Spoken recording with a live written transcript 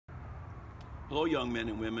Hello, young men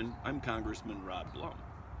and women. I'm Congressman Rob Blum.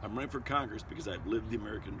 I'm running for Congress because I've lived the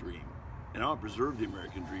American dream, and I'll preserve the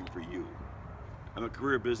American dream for you. I'm a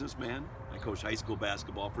career businessman. I coached high school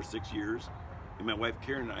basketball for 6 years, and my wife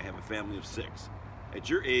Karen and I have a family of 6. At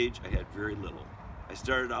your age, I had very little. I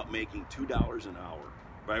started out making $2 an hour,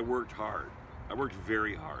 but I worked hard. I worked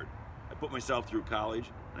very hard. I put myself through college,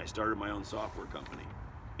 and I started my own software company.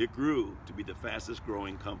 It grew to be the fastest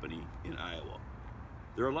growing company in Iowa.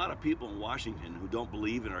 There are a lot of people in Washington who don't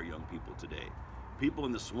believe in our young people today. People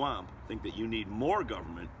in the swamp think that you need more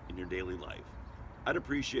government in your daily life. I'd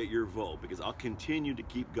appreciate your vote because I'll continue to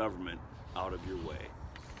keep government out of your way.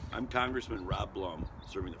 I'm Congressman Rob Blum,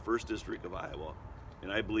 serving the 1st District of Iowa,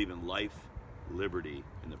 and I believe in life, liberty,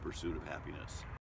 and the pursuit of happiness.